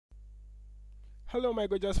Hello my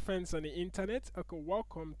gorgeous friends on the internet. Okay,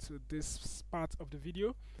 welcome to this part of the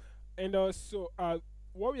video. And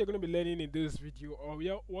what we are going to be learning in this video,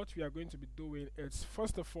 what we are going to be doing is,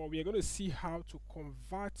 first of all, we are going to see how to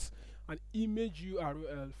convert an image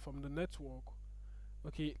URL from the network,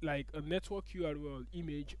 okay, like a network URL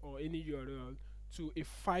image or any URL, to a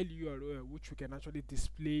file URL which we can actually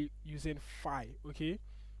display using file, okay.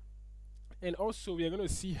 And also we are going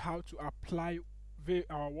to see how to apply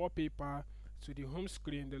our wallpaper to the home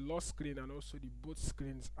screen, the lock screen, and also the boot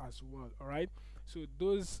screens as well. All right, so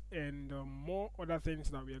those and more other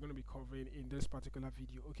things that we are going to be covering in this particular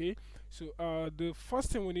video. Okay, so the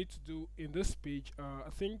first thing we need to do in this page,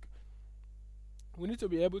 I think we need to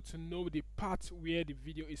be able to know the part where the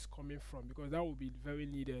video is coming from, because that will be very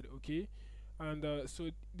needed. Okay, and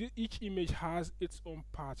each image has its own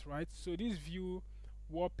part, right? So this view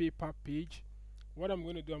wallpaper page, what I'm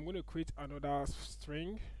going to do, I'm going to create another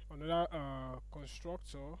string, another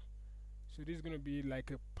constructor. So this is going to be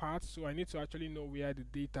like a part, so I need to actually know where the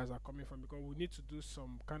data are coming from, because we need to do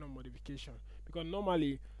some kind of modification, because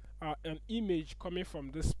normally an image coming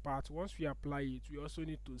from this part, once we apply it, we also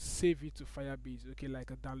need to save it to Firebase, okay,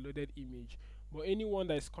 like a downloaded image. But anyone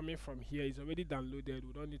that is coming from here is already downloaded,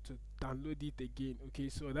 we don't need to download it again. Okay,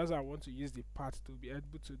 so that's why I want to use the part to be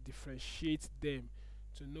able to differentiate them,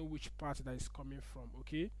 to know which part that is coming from.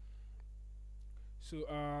 Okay, so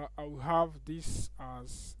I will have this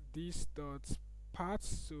as this dot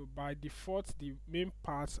parts. So by default the main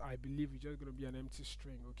parts, I believe, is just going to be an empty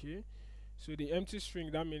string. Okay, so the empty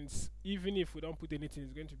string, that means even if we don't put anything,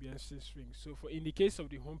 it's going to be an empty string. So for in the case of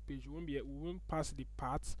the home page, we won't pass the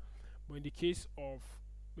parts, but in the case of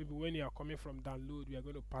maybe when you are coming from download, we are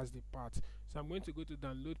going to pass the part. So I'm going to go to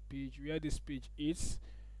download page where this page is.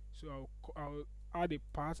 So I'll add a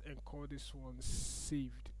part and call this one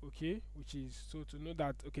saved. Okay, which is, so to know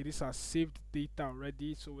that, okay, these are saved data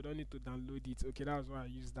already, so we don't need to download it. Okay, that's why I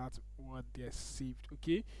use that word there, saved.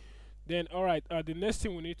 Okay, then all right, the next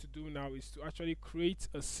thing we need to do now is to actually create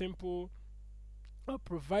a simple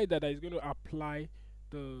provider that is going to apply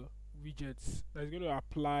the widgets, that is going to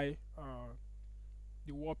apply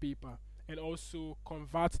the wallpaper, and also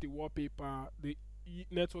convert the wallpaper, the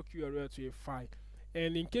network URL, to a file.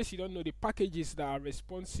 And in case you don't know, the packages that are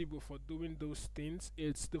responsible for doing those things,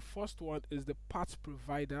 it's the first one is the path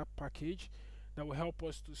provider package that will help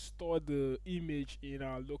us to store the image in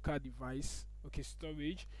our local device, okay,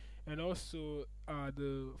 storage. And also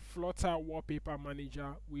the Flutter wallpaper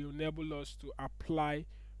manager will enable us to apply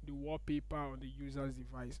the wallpaper on the user's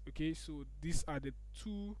device. Okay, so these are the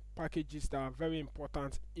two packages that are very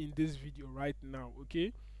important in this video right now.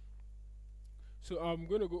 Okay, so I'm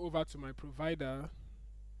going to go over to my provider,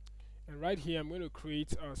 and right here I'm going to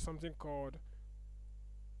create something called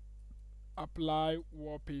apply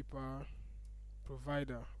wallpaper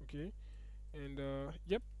provider. Okay, and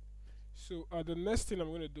yep, so the next thing I'm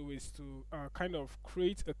going to do is to kind of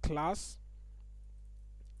create a class.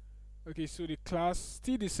 Okay, so the class,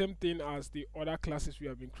 still the same thing as the other classes we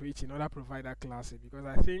have been creating, other provider classes, because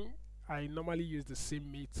I think I normally use the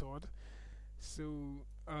same method. So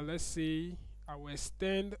let's say I will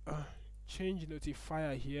extend change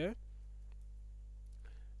notifier here,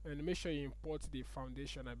 and make sure you import the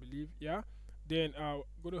foundation, I believe. Yeah, then I'm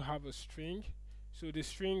going to have a string. So the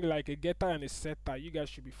string, like a getter and a setter, you guys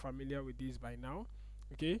should be familiar with this by now.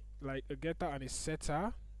 Okay, like a getter and a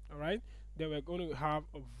setter. All right, then we're going to have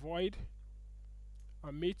a void,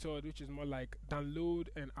 a method which is more like download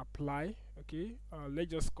and apply. Okay, let's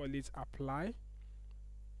just call it apply.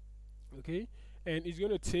 Okay, and it's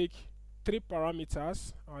going to take three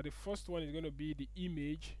parameters. The first one is going to be the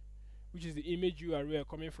image, which is the image URL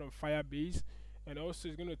coming from Firebase, and also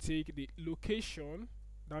it's going to take the location.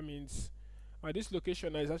 That means this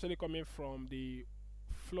location is actually coming from the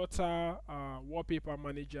Flutter wallpaper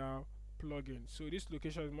manager plugin. So this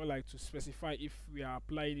location is more like to specify if we are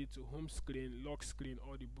applying it to home screen, lock screen,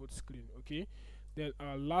 or the boot screen. Okay, then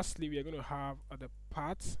lastly we are going to have the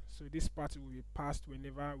path. So this path will be passed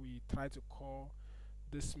whenever we try to call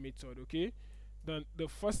this method. Okay, then the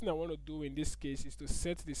first thing I want to do in this case is to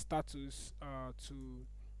set the status to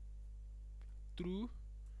true.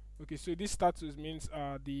 Okay, so this status means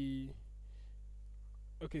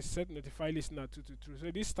set notify listener to true.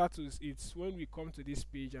 So this status, it's when we come to this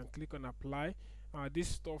page and click on apply, this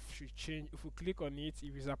stuff should change. If we click on it,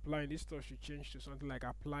 if it's applying, this stuff should change to something like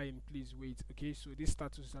apply and please wait. Okay, so this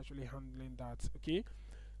status is actually handling that. Okay,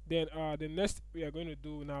 then the next we are going to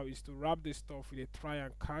do now is to wrap this stuff with a try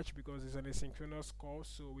and catch, because it's an asynchronous call,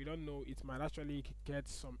 so we don't know, it might actually get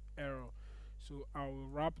some error. So I will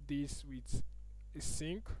wrap this with a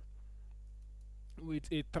sync.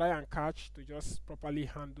 with a try and catch to just properly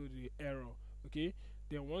handle the error. Okay,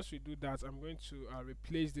 then once we do that, I'm going to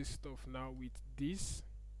replace this stuff now with this.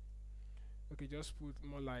 Okay, just put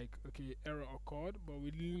more like, okay, error occurred, but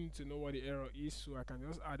we really need to know what the error is, so I can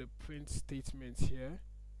just add a print statement here.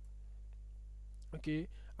 Okay,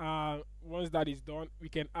 once that is done, we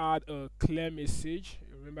can add a clear message.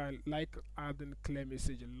 Remember, I like adding clear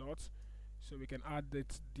message a lot, so we can add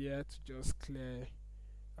that there to just clear,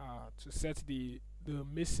 to set the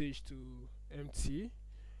message to empty.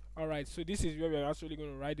 All right, so this is where we're actually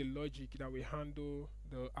going to write the logic that will handle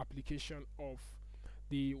the application of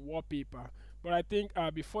the wallpaper. But I think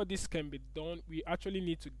before this can be done, we actually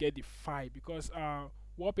need to get the file, because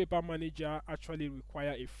wallpaper manager actually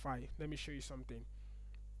require a file. Let me show you something.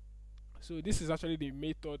 So this is actually the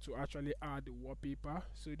method to actually add the wallpaper.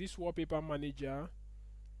 So this wallpaper manager,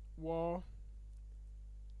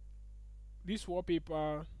 this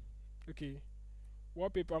wallpaper, okay,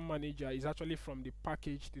 wallpaper manager is actually from the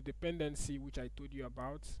package, the dependency which I told you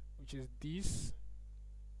about, which is this.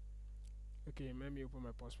 Okay, let me open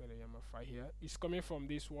my postman file here. It's coming from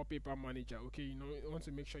this wallpaper manager. Okay, you want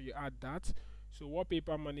to make sure you add that. So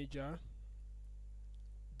wallpaper manager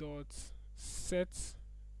dot set,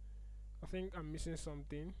 I think I'm missing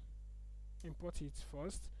something, import it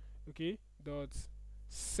first. Okay, dot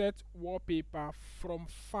set wallpaper from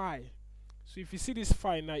file. So if you see this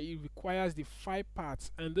file now, it requires the file path,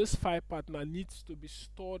 and this file path now needs to be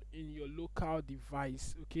stored in your local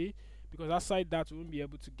device. Okay, because outside that we won't be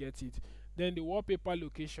able to get it. Then the wallpaper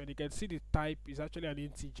location, you can see the type is actually an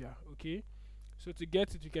integer. Okay, so to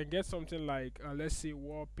get it, you can get something like let's say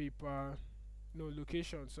wallpaper, no,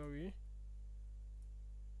 location, sorry,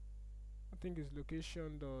 I think it's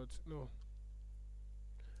location dot, no,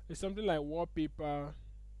 it's something like wallpaper,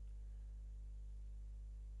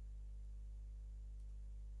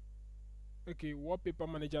 okay, wallpaper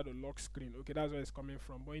manager dot lock screen. Okay, that's where it's coming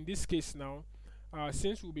from. But in this case now,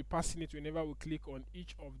 since we'll be passing it whenever we click on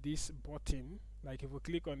each of these button, like if we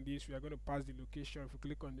click on this, we are going to pass the location. If we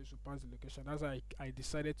click on this, we pass the location. That's why I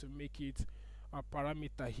decided to make it a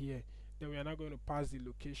parameter here. Then we are now going to pass the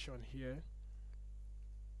location here.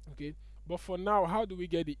 Okay, but for now, how do we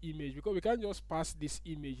get the image? Because we can't just pass this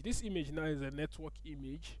image. This image now is a network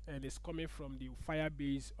image, and it's coming from the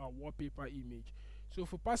Firebase wallpaper image. So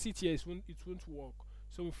if we pass it here, it won't work.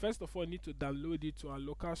 So we first of all need to download it to our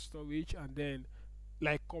local storage and then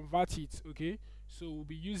like convert it. Okay, so we'll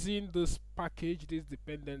be using this package, this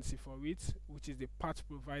dependency for it, which is the path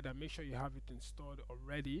provider. Make sure you have it installed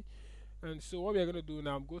already. And so what we are going to do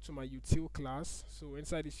now, I'm go to my util class. So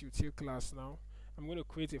inside this util class now, I'm going to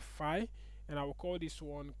create a file, and I will call this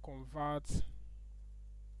one convert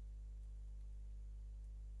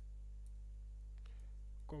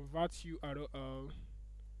URL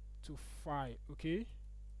to file. Okay,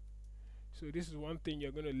 so this is one thing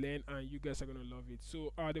you're going to learn, and you guys are going to love it.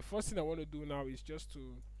 So the first thing I want to do now is just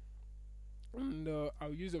to, and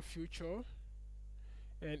I'll use a future,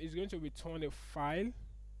 and it's going to return a file.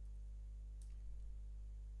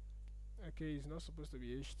 Okay, it's not supposed to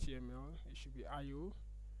be HTML, it should be IO.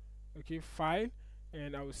 Okay, file,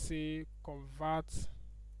 and I will say convert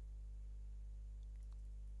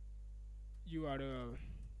URL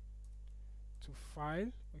to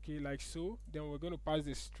file. Okay, like so. Then we're going to pass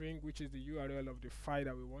the string, which is the URL of the file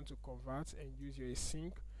that we want to convert, and use your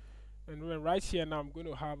async. And then right here now, I'm going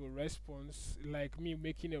to have a response, like me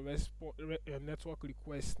making a network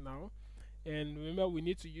request now. And remember, we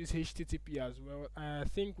need to use HTTP as well. I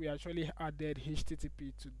think we actually added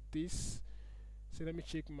HTTP to this. So let me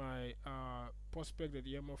check my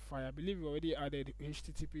prospect.yaml file. I believe we already added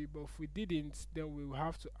HTTP, but if we didn't, then we will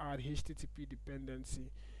have to add HTTP dependency.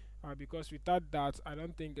 Because without that, I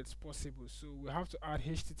don't think it's possible. So we have to add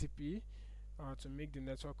HTTP to make the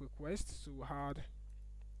network request. So we'll add.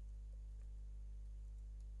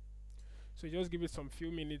 So just give it some few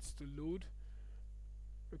minutes to load.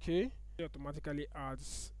 Okay, it automatically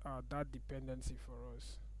adds that dependency for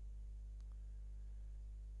us.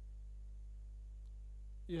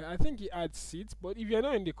 Yeah, I think it adds it, but if you're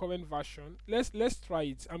not in the current version, let's try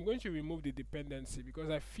it. I'm going to remove the dependency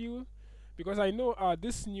because I know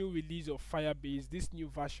this new release of Firebase, this new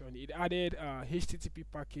version, it added HTTP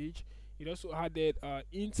package. It also added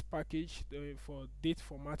int package for date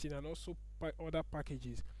formatting, and also other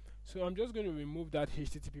packages. So I'm just going to remove that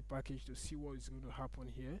HTTP package to see what is going to happen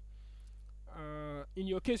here. In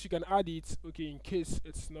your case, you can add it, okay, in case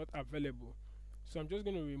it's not available. So I'm just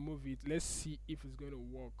going to remove it. Let's see if it's going to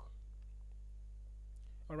work.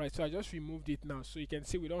 Alright, so I just removed it now. So you can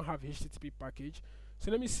see we don't have HTTP package. So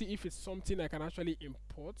let me see if it's something I can actually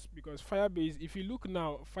import, because Firebase, if you look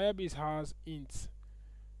now, Firebase has int,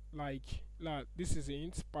 like this is an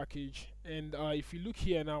int package, and if you look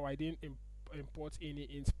here now, I didn't import any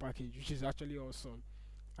int package, which is actually awesome.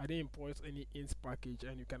 I didn't import any int package,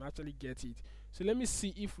 and you can actually get it. So let me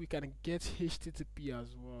see if we can get HTTP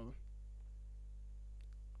as well.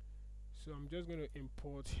 So I'm just going to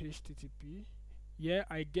import HTTP. Yeah,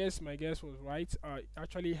 I guess my guess was right.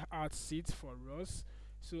 Actually adds it for us.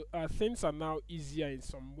 So things are now easier in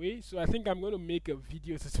some way. So I think I'm going to make a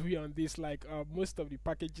video tutorial on this, like most of the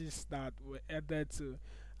packages that were added to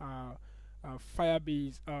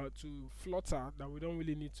Firebase, to Flutter, that we don't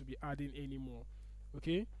really need to be adding anymore.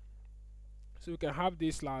 Okay, so we can have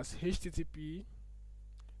this last http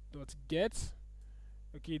dot get.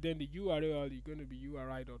 Okay, then the URL is going to be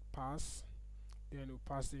uri.pass. Then we'll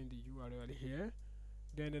pass in the URL here.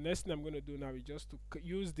 Then the next thing I'm going to do now is just to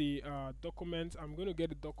use the document. I'm going to get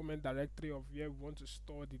the document directory of where we want to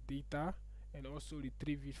store the data, and also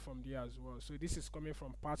retrieve it from there as well. So this is coming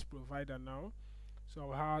from path provider now.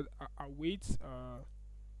 So I'll have await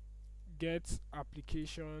get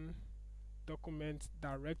application document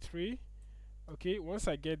directory. Okay, once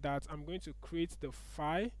I get that, I'm going to create the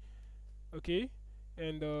file. Okay,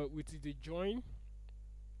 and with the join,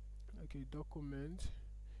 okay, document.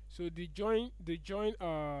 So the join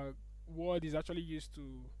word is actually used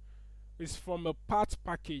to, is from a path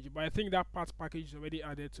package, but I think that path package is already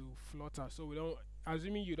added to Flutter. So we don't,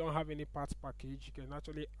 assuming you don't have any path package, you can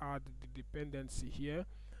actually add the dependency here.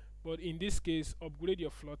 But in this case, upgrade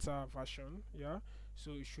your Flutter version. Yeah,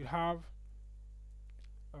 so you should have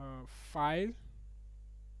file.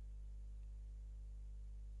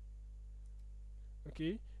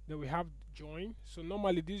 Okay, then we have join. So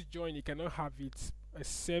normally this join, you cannot have it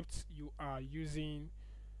except you are using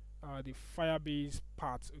the Firebase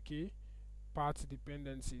path. Okay, path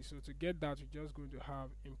dependency. So to get that, we're just going to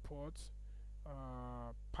have import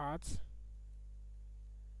path.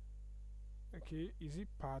 Okay, is it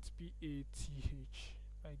path? P-A-T-H,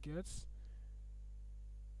 I guess.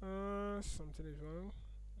 Something is wrong.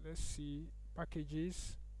 Let's see,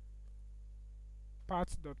 packages,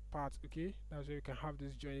 path.path. Okay, that's where you can have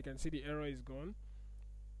this join. You can see the error is gone.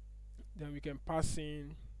 Then we can pass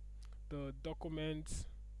in the document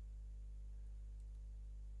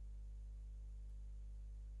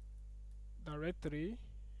directory,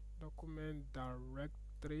 document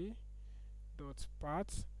directory dot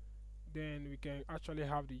path. Then we can actually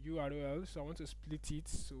have the URL. So I want to split it.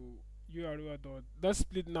 So URL dot, that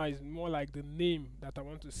split now is more like the name that I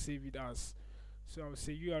want to save it as. So I'll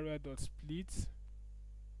say URL dot split.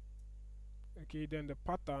 Okay, then the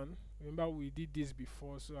pattern, remember we did this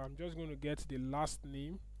before, so I'm just going to get the last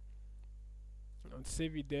name and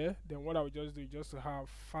save it there. Then what I will just do is just to have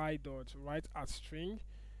file dot write as string,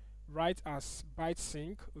 write as byte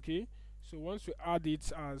sync. Okay, so once we add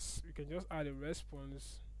it, as we can just add a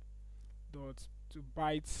response dot to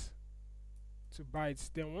bytes,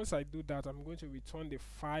 then once I do that, I'm going to return the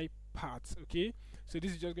file path. Okay, so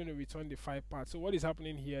this is just going to return the file path. So what is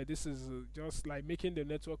happening here, this is just like making the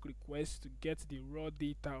network request to get the raw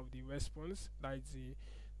data of the response. That's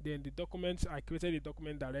then the document, I created the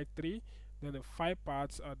document directory, then the file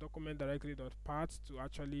path, document directory dot path, to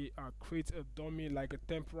actually create a dummy, like a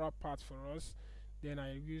temporal path for us. Then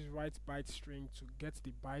I use write byte string to get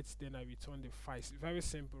the bytes, then I return the files. Very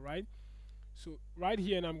simple, right? So right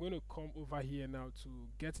here, and I'm going to come over here now to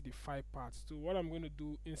get the file path. So what I'm going to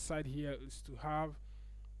do inside here is to have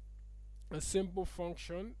a simple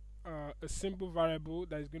function, a simple variable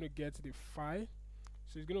that is going to get the file.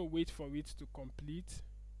 So it's going to wait for it to complete.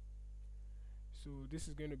 So this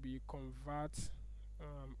is going to be convert.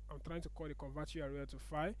 I'm trying to call the convert URL to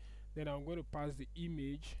file. Then I'm going to pass the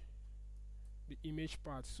image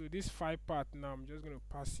path. So this file path now, I'm just going to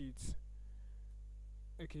pass it.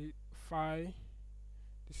 Okay, file,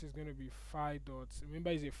 this is going to be file dot,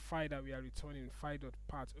 remember it's a file that we are returning, file dot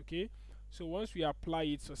path. Okay, so once we apply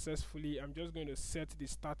it successfully, I'm just going to set the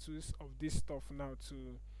status of this stuff now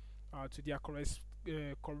to their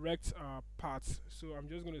correct path. So I'm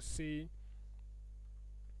just going to say,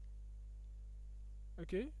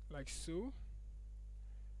 okay, like so.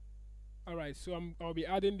 Alright, so I'll be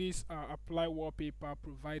adding this apply wallpaper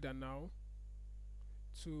provider now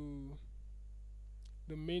to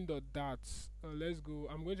the main.dat. Let's go.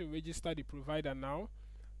 I'm going to register the provider now.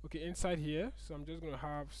 Okay, inside here, so I'm just going to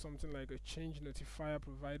have something like a change notifier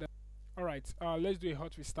provider. Alright, let's do a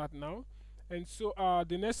hot restart now. And so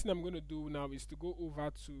the next thing I'm going to do now is to go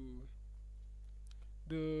over to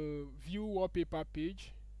the view wallpaper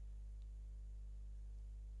page.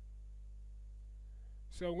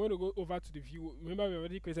 So I'm going to go over to the view. Remember, we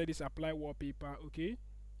already created this apply wallpaper. Okay,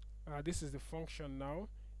 this is the function now,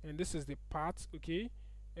 and this is the part. Okay,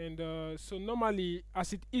 and so normally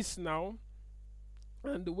as it is now,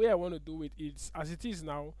 and the way I want to do it is as it is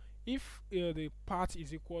now. If the part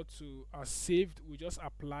is equal to saved, we just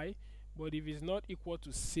apply. But if it's not equal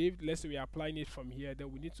to saved, let's say we're applying it from here,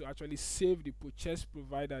 then we need to actually save the purchase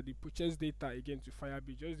provider, the purchase data again to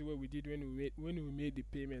Firebase, just the way we did when we made the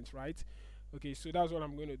payment, right? Okay, so that's what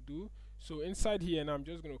I'm going to do. So inside here, now I'm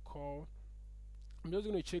just going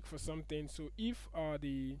to check for something. So if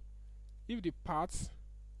the part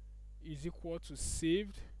is equal to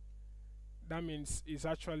saved, that means it's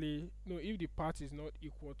actually no. If the part is not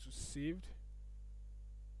equal to saved,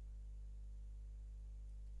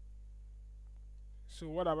 so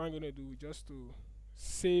what am I going to do? Just to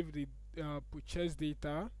save the purchase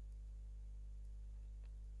data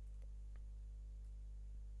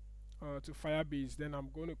to Firebase, then I'm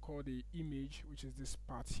going to call the image, which is this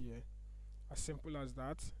part here. As simple as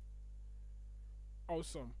that.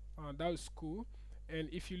 Awesome. That was cool. And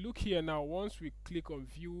if you look here now, once we click on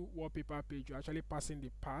view wallpaper page, you're actually passing the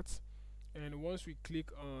path. And once we click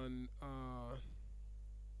on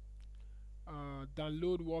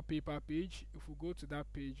download wallpaper page, if we go to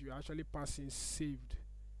that page, you're actually passing saved.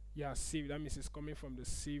 Yeah, saved. That means it's coming from the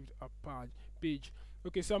saved page.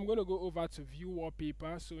 Okay, so I'm going to go over to view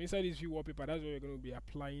wallpaper. So inside this view wallpaper, that's where we're going to be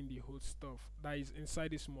applying the whole stuff that is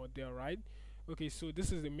inside this model, right? Okay, so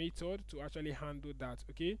this is the method to actually handle that.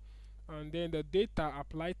 Okay, and then the data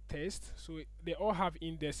apply test. So they all have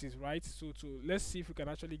indices, right? So let's see if we can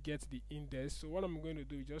actually get the index. So what I'm going to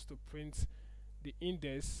do is just to print the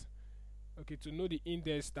index. Okay, to know the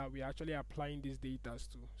index that we're actually applying these data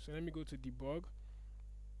to. So let me go to debug,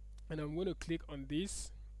 and I'm going to click on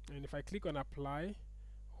this. And if I click on apply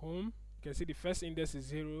home, you can see the first index is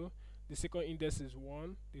 0, the second index is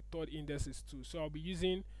 1, the third index is 2. So I'll be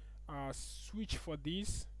using switch for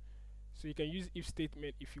this. So you can use if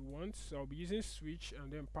statement if you want. So I'll be using switch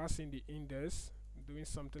and then passing the index, doing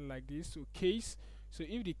something like this. So case, so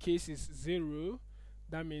if the case is 0,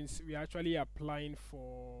 that means we're actually applying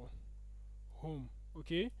for home.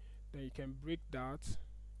 Okay, then you can break that.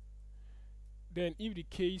 Then if the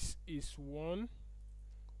case is 1,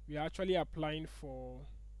 we are actually applying for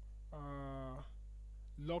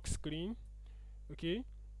lock screen. Okay,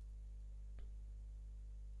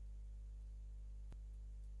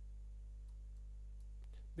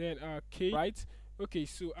 then case, right? Okay,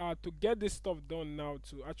 so to get this stuff done now,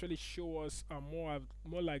 to actually show us more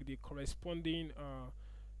like the corresponding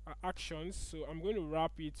actions, so I'm going to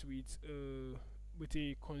wrap it with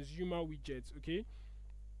a consumer widget. Okay,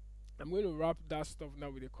 I'm going to wrap that stuff now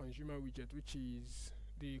with a consumer widget, which is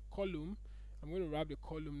the column. I'm going to wrap the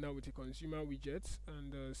column now with a consumer widget,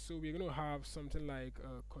 and so we're going to have something like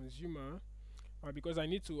consumer, because I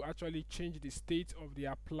need to actually change the state of the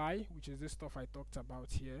apply, which is this stuff I talked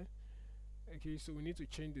about here. Okay, so we need to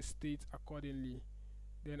change the state accordingly.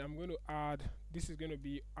 Then I'm going to add, this is going to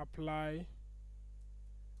be apply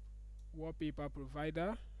wallpaper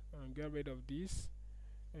provider, and get rid of this,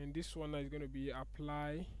 and this one is going to be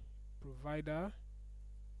apply provider,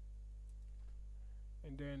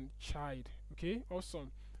 and then child. Okay,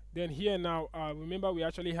 awesome. Then here now, remember we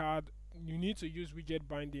actually had, you need to use widget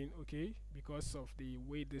binding, okay, because of the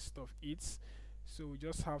way this stuff is. So we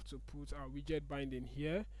just have to put our widget binding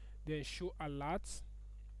here, then show alert.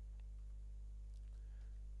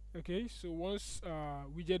 Okay, so once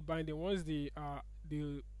widget binding, once the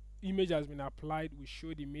image has been applied, we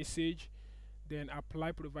show the message. Then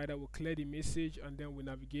apply provider will clear the message, and then we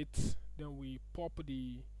navigate. Then we pop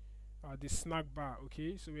the snack bar.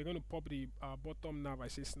 Okay, so we're going to pop the bottom nav. I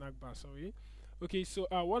say snack bar, sorry. Okay, so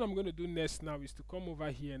what I'm going to do next now is to come over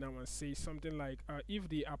here now and say something like if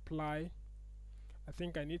the apply, I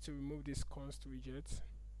think I need to remove this const widget.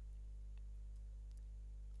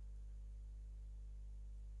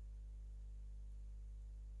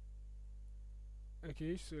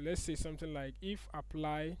 Okay, so let's say something like if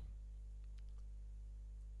apply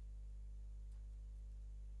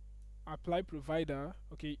provider,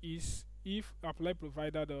 okay, is if apply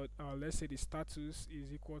provider dot let's say the status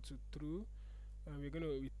is equal to true, and we're going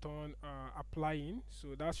to return applying. So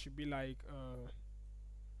that should be like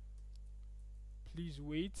please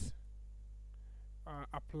wait,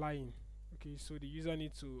 applying. Okay, so the user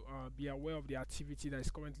needs to be aware of the activity that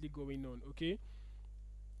is currently going on. Okay,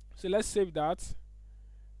 so let's save that.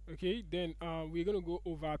 Okay, then we're going to go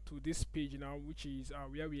over to this page now, which is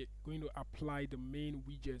where we're going to apply the main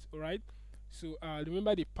widget. All right, so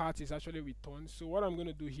remember the part is actually returned. So what I'm going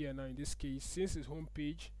to do here now in this case, since it's home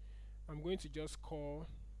page, I'm going to just call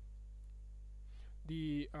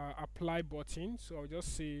the apply button. So I'll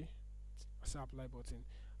just say apply button,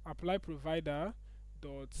 apply provider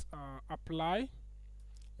dot apply,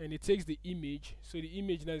 and it takes the image. So the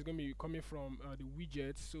image now is going to be coming from the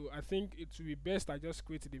widget. So I think it will be best I just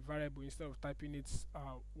create the variable instead of typing it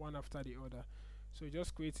one after the other. So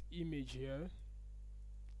just create image here,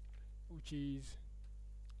 which is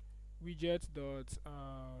widget dot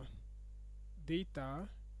data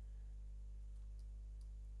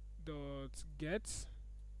dot get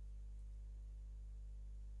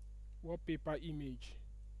wallpaper image.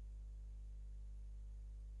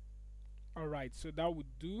 Alright, so that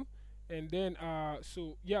would do. And then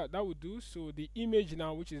so yeah, that would do. So the image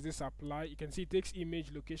now, which is this apply, you can see it takes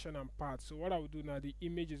image, location, and path. So what I would do now, the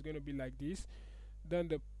image is going to be like this. Then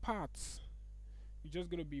the paths is just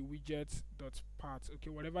going to be widget dot path. Okay,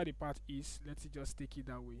 whatever the path is, let's just take it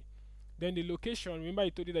that way. Then the location, remember I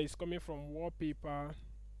told you that it's coming from wallpaper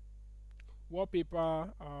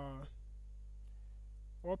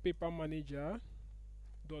manager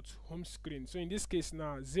dot home screen. So in this case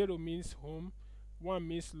now, 0 means home, 1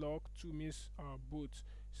 means lock, 2 means boot.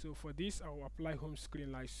 So for this I will apply home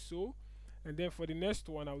screen like so. And then for the next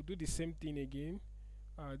one I will do the same thing again.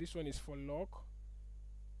 This one is for lock.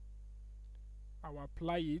 I will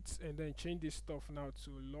apply it and then change this stuff now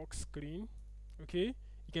to lock screen. Okay,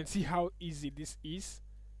 you can see how easy this is.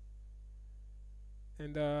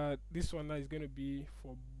 And this one now is going to be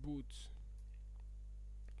for boot.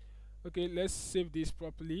 Okay, let's save this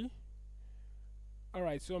properly.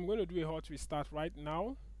 Alright, so I'm going to do a hot restart right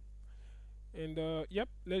now. And yep,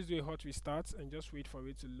 let's do a hot restart and just wait for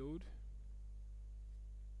it to load.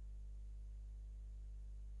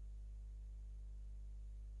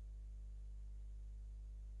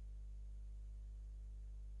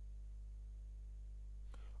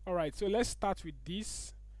 Alright, so let's start with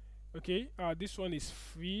this. Okay, this one is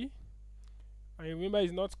free. And remember,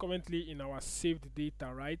 it's not currently in our saved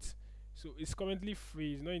data, right? So it's currently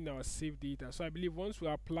free, it's not in our saved data. So I believe once we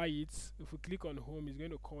apply it, if we click on home, it's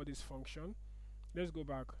going to call this function. Let's go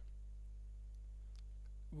back.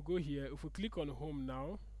 We'll go here. If we click on home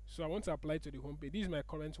now, so I want to apply it to the home page. This is my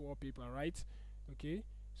current wallpaper, right? Okay,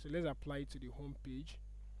 so let's apply it to the home page.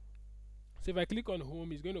 So if I click on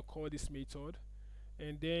home, it's going to call this method,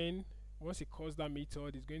 and then once it calls that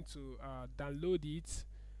method, it's going to download it,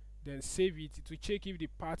 then save it. It will check if the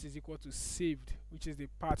path is equal to saved, which is the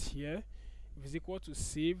path here. If it's equal to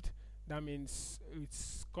saved, that means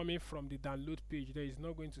it's coming from the download page. There is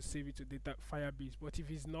not going to save it to data Firebase, but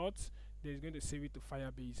if it's not, then it's going to save it to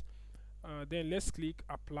Firebase. Then let's click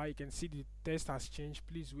apply. You can see the text has changed.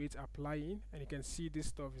 Please wait applying, and you can see this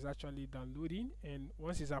stuff is actually downloading, and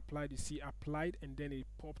once it's applied, you see applied, and then it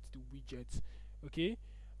popped the widget. Okay,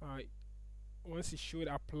 once it showed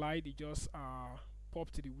applied, it just pop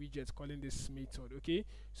to the widget calling this method. Okay,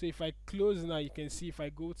 so if I close now, you can see if I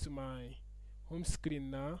go to my home screen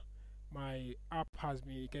now, my app has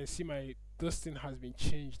been, you can see this thing has been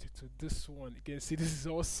changed to this one. You can see this is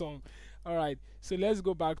awesome. Alright, so let's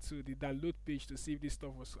go back to the download page to see if this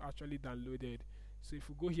stuff was actually downloaded. So if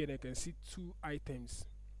we go here, then you can see 2 items,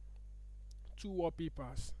 2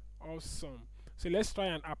 wallpapers. Awesome. So let's try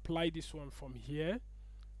and apply this one from here.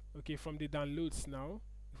 Okay, from the downloads now.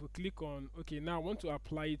 If we click on, okay, now I want to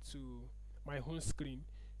apply it to my home screen.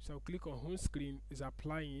 So I'll click on home screen, is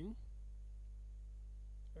applying.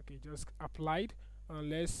 Okay, just applied. And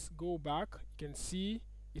let's go back. You can see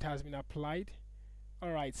it has been applied.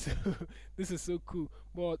 Alright, so this is so cool.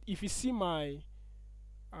 But if you see my,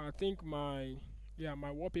 I think my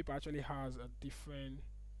wallpaper actually has a different,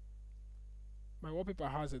 my wallpaper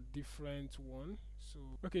has a different one. So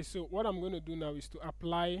okay, so what I'm going to do now is to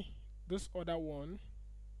apply this other one.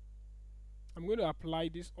 I'm going to apply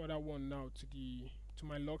this other one now to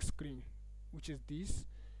my lock screen, which is this.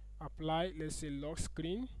 Apply, let's say lock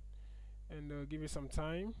screen, and give it some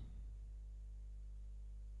time.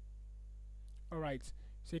 Alright,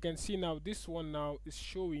 so you can see now this one now is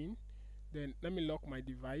showing. Then let me lock my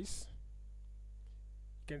device.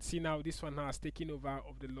 You can see now this one has taken over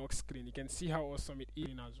of the lock screen. You can see how awesome it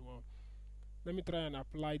is as well. Let me try and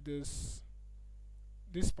apply this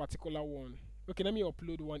particular one. Okay, let me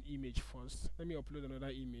upload one image first. Let me upload another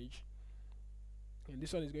image, and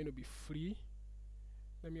this one is going to be free.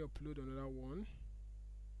 Let me upload another one,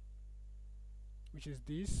 which is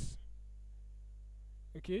this.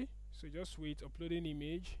 Okay, so just wait, uploading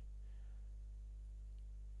image.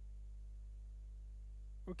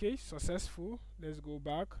 Okay, successful. Let's go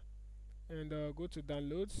back and go to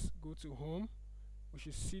downloads, go to home. We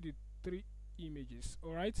should see the 3 images.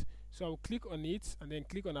 Alright, so I'll click on it and then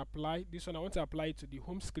click on apply. This one I want to apply it to the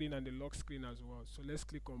home screen and the lock screen as well. So let's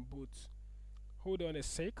click on both hold on a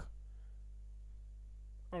sec.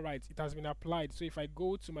 All right, it has been applied. So if I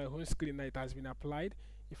go to my home screen now, it has been applied.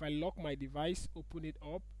 If I lock my device, open it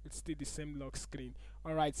up, it's still the same lock screen.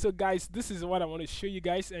 All right, so guys, this is what I want to show you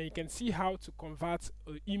guys, and you can see how to convert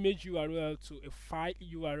an image URL to a file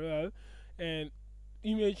URL. And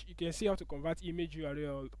image, you can see how to convert image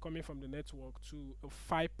URL coming from the network to a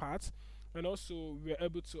file path. And also we're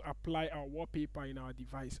able to apply our wallpaper in our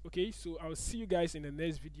device. Okay, so I'll see you guys in the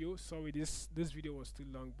next video. Sorry, this video was too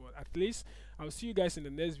long, but at least I'll see you guys in the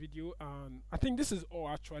next video. And I think this is all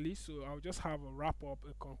actually, so I'll just have a wrap up,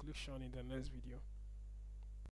 a conclusion in the next video.